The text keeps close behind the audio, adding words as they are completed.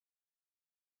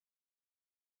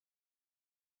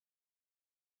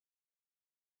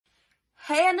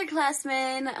Hey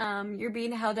underclassmen, you're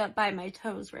being held up by my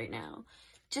toes right now.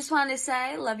 Just wanted to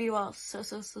say, love you all so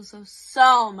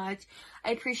much.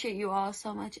 I appreciate you all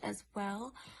so much as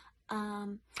well.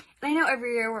 And I know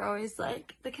every year we're always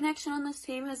like, the connection on this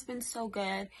team has been so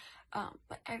good.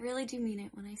 But I really do mean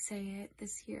it when I say it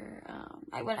this year.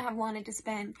 I wouldn't have wanted to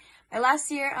spend my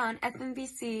last year on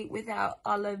FMVC without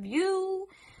all of you.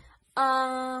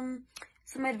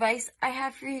 Some advice I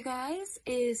have for you guys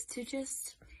is to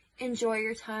just enjoy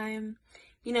your time.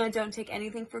 You know, don't take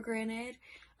anything for granted.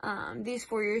 These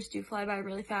 4 years do fly by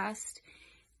really fast.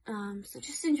 So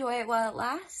just enjoy it while it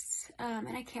lasts.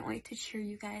 And I can't wait to cheer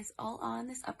you guys all on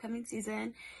this upcoming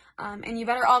season. And you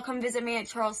better all come visit me at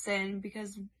Charleston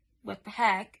because what the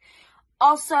heck.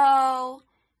 Also,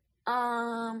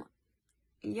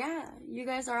 yeah, you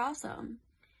guys are awesome.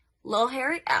 Lil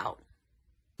Harry out.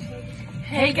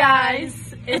 Hey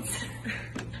guys, it's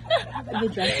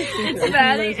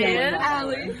Maddie and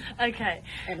Allie. Okay,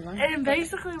 and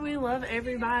basically we love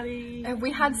everybody. And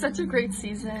we had such a great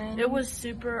season. It was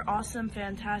super awesome,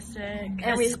 fantastic,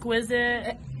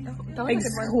 exquisite.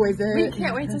 Exquisite. We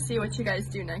can't wait to see what you guys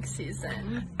do next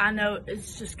season. I know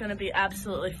it's just gonna be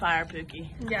absolutely fire, Pookie.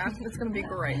 Yeah, it's gonna be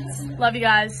great. Love you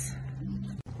guys.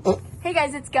 Hey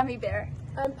guys, it's Gummy Bear.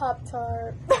 I'm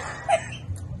Pop-Tart.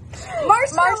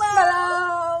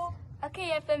 Marshmallow.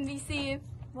 Okay, FMVC,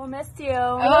 we'll miss you.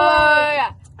 Oh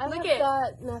yeah. Look I've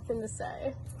got nothing to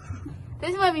say.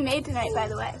 This is what we made tonight, by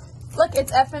the way. Look,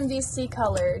 it's FMVC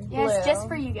colored. Yes, blue. just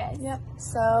for you guys. Yep.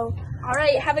 So. All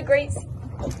right, have a great.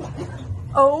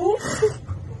 Oh.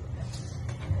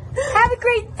 Have a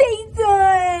great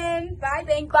season. Bye,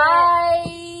 Banquet.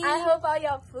 Bye. I hope all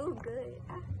y'all food good.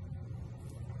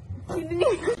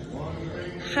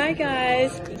 Hi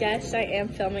guys, yes I am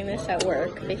filming this at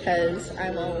work because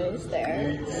I'm always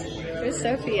there. There's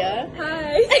Sophia.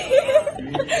 Hi.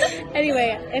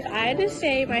 Anyway, if I had to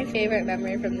say my favorite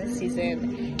memory from this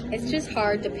season, it's just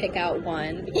hard to pick out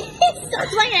one.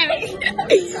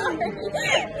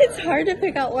 It's hard to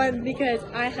pick out one because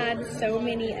I had so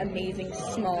many amazing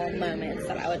small moments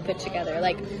that I would put together,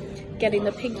 like getting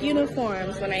the pink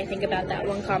uniforms. When I think about that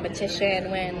one competition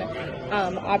when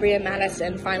Aubrey and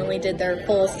Madison finally did their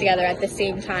pulls together at the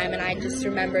same time, and I just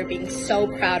remember being so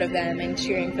proud of them and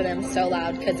cheering for them so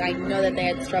loud because I know that they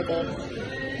had struggled,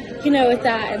 you know, with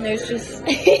that. And there's just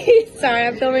sorry,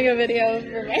 I'm filming a video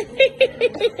for my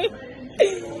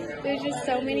there's just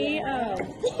so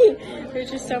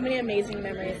many amazing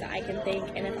memories that I can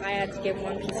think, and if I had to give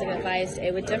one piece of advice,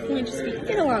 it would definitely just be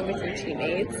get along with your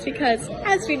teammates, because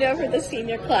as we know for the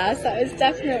senior class, that was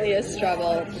definitely a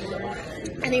struggle.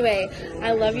 Anyway,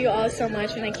 I love you all so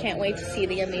much, and I can't wait to see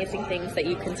the amazing things that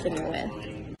you continue with.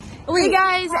 Hey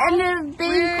guys, end of banquet.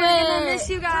 We're gonna miss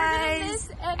you guys.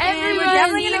 And we're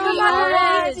definitely gonna come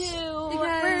back with you.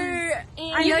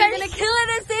 I know you're gonna kill it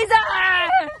this season.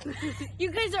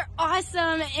 You guys are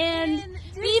awesome, and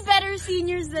be better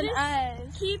seniors than us.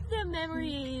 Keep the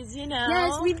memories, you know.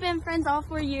 Yes, we've been friends all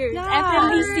 4 years.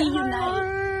 Yeah. FMVC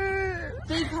Unite.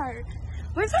 Big heart.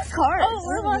 Where's our card? Oh,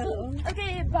 we're walking.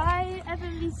 Okay, bye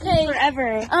FMVC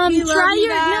Forever.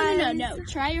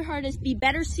 Try your hardest. Be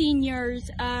better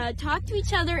seniors. Talk to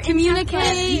each other.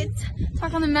 Communicate.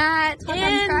 Talk on the mat. Talk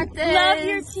on practice. Love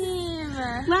your team.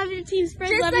 Love your team. Spread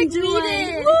Just love like and joy. we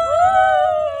did. Woo!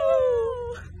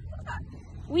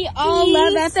 We all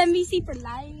love FMVC for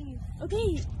life.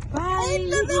 Okay, bye.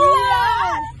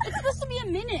 It's supposed to be a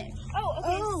minute.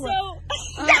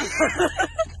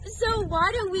 So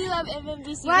why do we love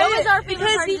FMVC? What was our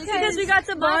Because we got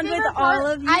to bond with all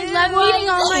of you. I love meeting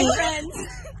all my friends.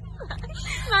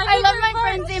 I love my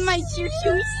friends in my cheer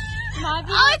shoes.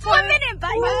 It's 1 minute.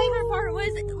 Bye. My favorite part was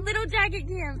Little Jacket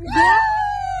Camp.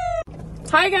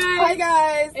 Hi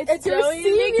guys. It's your Joey and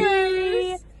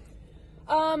seniors.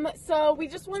 So we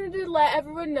just wanted to let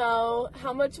everyone know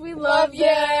how much we love you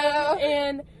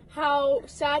and how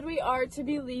sad we are to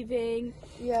be leaving.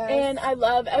 Yes. And I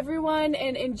love everyone,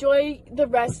 and enjoy the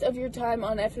rest of your time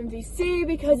on FMVC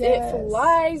because it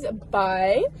flies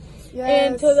by. Yes.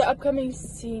 And to the upcoming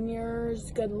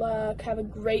seniors, good luck. Have a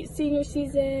great senior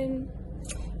season.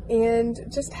 And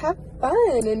just have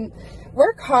fun and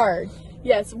work hard.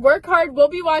 Yes, work hard. We'll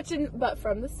be watching, but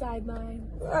from the sideline.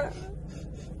 But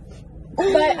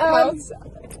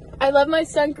I love my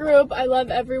stunt group. I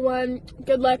love everyone.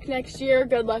 Good luck next year.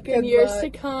 Good luck in years to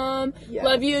come. Yes.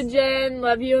 Love you, Jen.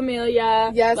 Love you,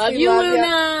 Amelia. Yes, love we you, love Luna.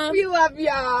 ya. We love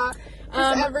ya.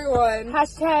 Just everyone.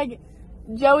 Hashtag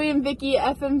Joey and Vicky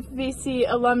FMVC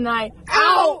alumni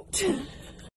out.